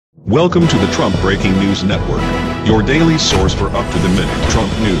Welcome to the Trump Breaking News Network, your daily source for up-to-the-minute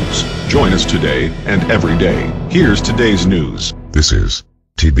Trump news. Join us today and every day. Here's today's news. This is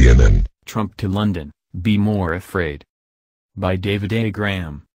TBNN. Trump to London, Be More Afraid. By David A.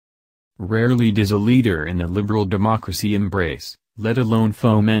 Graham. Rarely does a leader in a liberal democracy embrace, let alone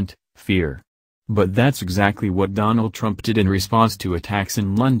foment, fear. But that's exactly what Donald Trump did in response to attacks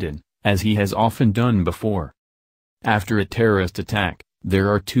in London, as he has often done before. After a terrorist attack,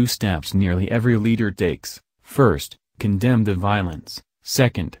 there are two steps nearly every leader takes. First, condemn the violence.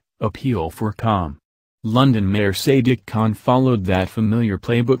 Second, appeal for calm. London Mayor Sadiq Khan followed that familiar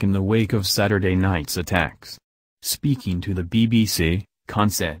playbook in the wake of Saturday night's attacks. Speaking to the BBC, Khan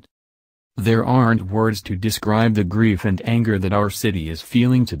said, "There aren't words to describe the grief and anger that our city is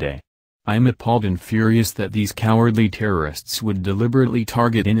feeling today. I'm appalled and furious that these cowardly terrorists would deliberately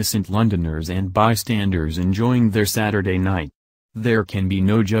target innocent Londoners and bystanders enjoying their Saturday night. There can be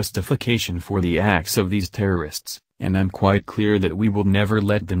no justification for the acts of these terrorists, and I'm quite clear that we will never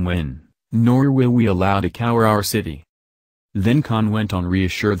let them win, nor will we allow to cower our city." Then Khan went on to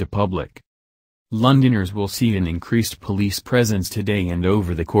reassure the public. Londoners will see an increased police presence today and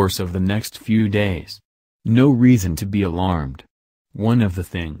over the course of the next few days. No reason to be alarmed. One of the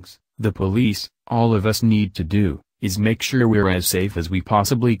things, the police, all of us need to do, is make sure we're as safe as we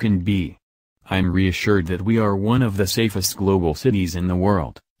possibly can be. I'm reassured that we are one of the safest global cities in the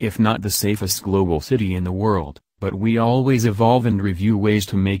world, if not the safest global city in the world, but we always evolve and review ways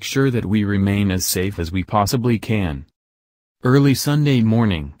to make sure that we remain as safe as we possibly can. Early Sunday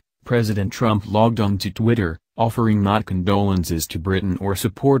morning, President Trump logged on to Twitter, offering not condolences to Britain or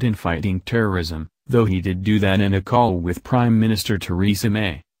support in fighting terrorism, though he did do that in a call with Prime Minister Theresa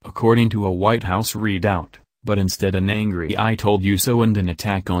May, according to a White House readout, but instead an angry "I told you so" and an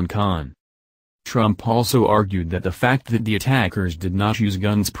attack on Khan. Trump also argued that the fact that the attackers did not use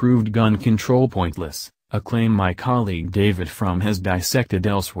guns proved gun control pointless, a claim my colleague David Frum has dissected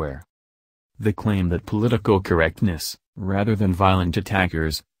elsewhere. The claim that political correctness, rather than violent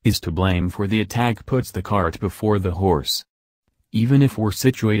attackers, is to blame for the attack puts the cart before the horse. Even if we're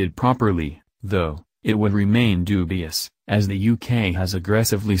situated properly, though, it would remain dubious, as the UK has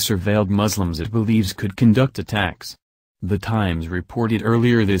aggressively surveilled Muslims it believes could conduct attacks. The Times reported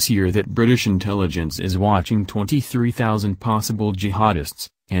earlier this year that British intelligence is watching 23,000 possible jihadists,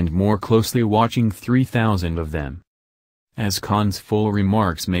 and more closely watching 3,000 of them. As Khan's full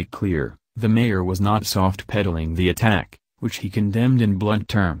remarks make clear, the mayor was not soft-pedaling the attack, which he condemned in blunt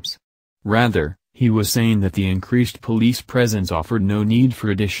terms. Rather, he was saying that the increased police presence offered no need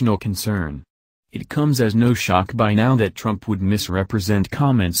for additional concern. It comes as no shock by now that Trump would misrepresent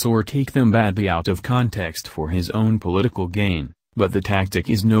comments or take them badly out of context for his own political gain, but the tactic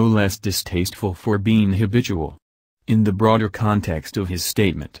is no less distasteful for being habitual. In the broader context of his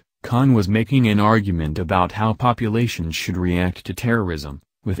statement, Khan was making an argument about how populations should react to terrorism,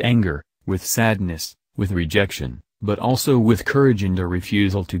 with anger, with sadness, with rejection, but also with courage and a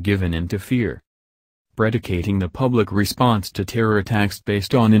refusal to give in to fear. Predicating the public response to terror attacks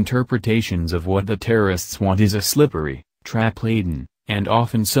based on interpretations of what the terrorists want is a slippery, trap-laden, and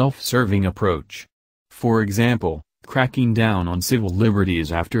often self-serving approach. For example, cracking down on civil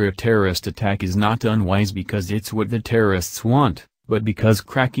liberties after a terrorist attack is not unwise because it's what the terrorists want, but because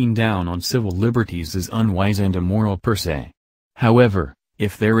cracking down on civil liberties is unwise and immoral per se. However,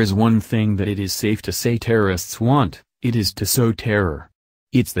 if there is one thing that it is safe to say terrorists want, it is to sow terror.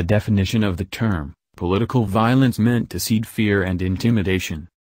 It's the definition of the term. Political violence meant to seed fear and intimidation.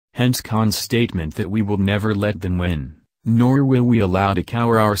 Hence Khan's statement that we will never let them win, nor will we allow to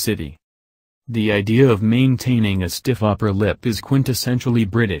cower our city. The idea of maintaining a stiff upper lip is quintessentially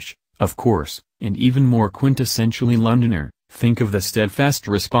British, of course, and even more quintessentially Londoner. Think of the steadfast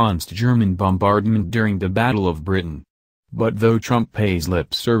response to German bombardment during the Battle of Britain. But though Trump pays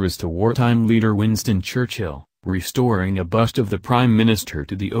lip service to wartime leader Winston Churchill, restoring a bust of the Prime Minister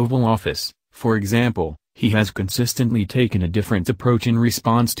to the Oval Office, for example, he has consistently taken a different approach in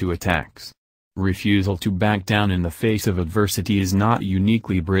response to attacks. Refusal to back down in the face of adversity is not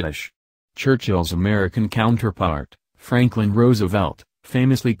uniquely British. Churchill's American counterpart, Franklin Roosevelt,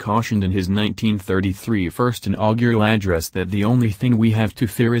 famously cautioned in his 1933 first inaugural address that the only thing we have to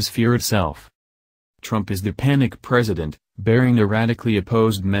fear is fear itself. Trump is the panic president, bearing a radically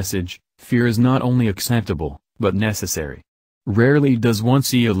opposed message. Fear is not only acceptable, but necessary. Rarely does one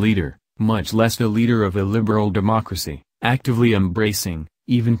see a leader, much less the leader of a liberal democracy, actively embracing,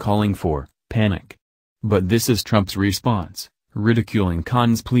 even calling for, panic. But this is Trump's response, ridiculing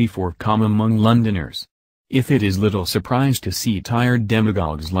Khan's plea for calm among Londoners. If it is little surprise to see tired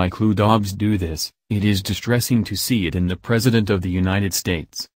demagogues like Lou Dobbs do this, it is distressing to see it in the President of the United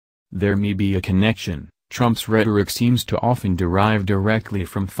States. There may be a connection. Trump's rhetoric seems to often derive directly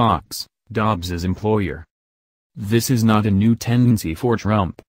from Fox, Dobbs's employer. This is not a new tendency for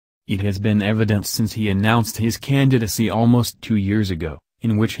Trump. It has been evident since he announced his candidacy almost 2 years ago,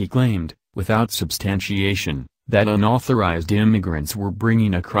 in which he claimed, without substantiation, that unauthorized immigrants were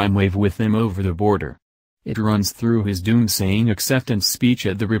bringing a crime wave with them over the border. It runs through his doomsaying acceptance speech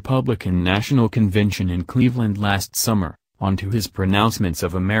at the Republican National Convention in Cleveland last summer, onto his pronouncements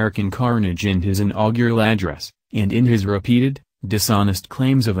of American carnage in his inaugural address, and in his repeated, dishonest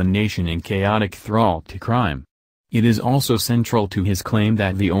claims of a nation in chaotic thrall to crime. It is also central to his claim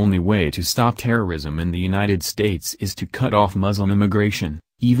that the only way to stop terrorism in the United States is to cut off Muslim immigration,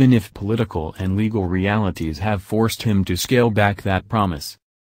 even if political and legal realities have forced him to scale back that promise.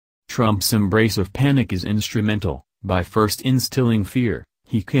 Trump's embrace of panic is instrumental. By first instilling fear,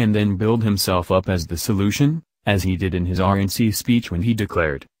 he can then build himself up as the solution, as he did in his RNC speech when he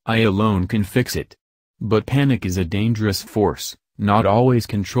declared, "I alone can fix it." But panic is a dangerous force, not always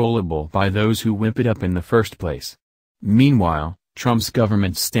controllable by those who whip it up in the first place. Meanwhile, Trump's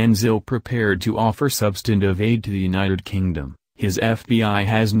government stands ill-prepared to offer substantive aid to the United Kingdom. His FBI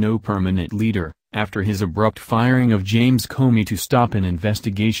has no permanent leader. After his abrupt firing of James Comey to stop an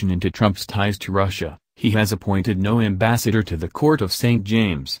investigation into Trump's ties to Russia, he has appointed no ambassador to the Court of St.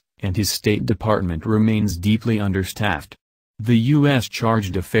 James, and his State Department remains deeply understaffed. The U.S.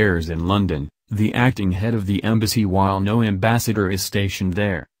 chargé d'affaires in London, the acting head of the embassy while no ambassador is stationed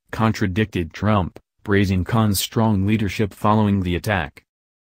there, contradicted Trump, praising Khan's strong leadership following the attack.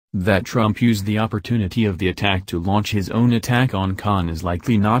 That Trump used the opportunity of the attack to launch his own attack on Khan is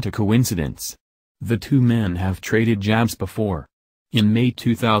likely not a coincidence. The two men have traded jabs before. In May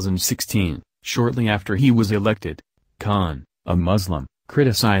 2016, shortly after he was elected, Khan, a Muslim,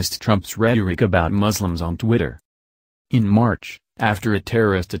 criticized Trump's rhetoric about Muslims on Twitter. In March, after a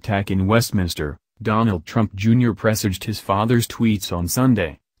terrorist attack in Westminster, Donald Trump Jr. presaged his father's tweets on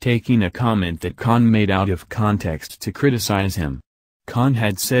Sunday, taking a comment that Khan made out of context to criticize him. Khan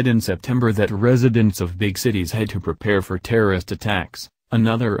had said in September that residents of big cities had to prepare for terrorist attacks,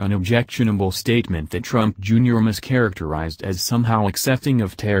 another unobjectionable statement that Trump Jr. mischaracterized as somehow accepting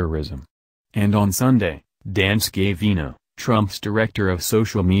of terrorism. And on Sunday, Dan Scavino, Trump's director of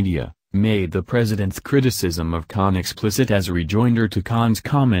social media, made the president's criticism of Khan explicit as a rejoinder to Khan's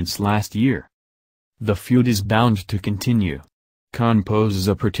comments last year. The feud is bound to continue. Khan poses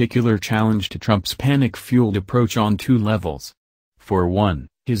a particular challenge to Trump's panic-fueled approach on two levels. For one,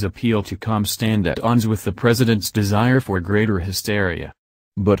 his appeal to calm stand at odds with the president's desire for greater hysteria.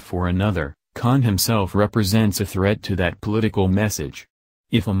 But for another, Khan himself represents a threat to that political message.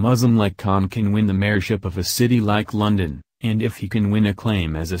 If a Muslim like Khan can win the mayorship of a city like London, and if he can win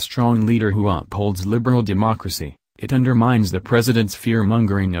acclaim as a strong leader who upholds liberal democracy, it undermines the president's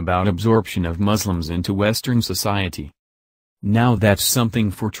fear-mongering about absorption of Muslims into Western society. Now that's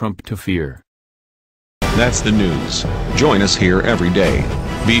something for Trump to fear. That's the news. Join us here every day.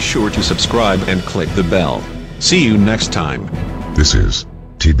 Be sure to subscribe and click the bell. See you next time. This is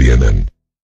TBNN.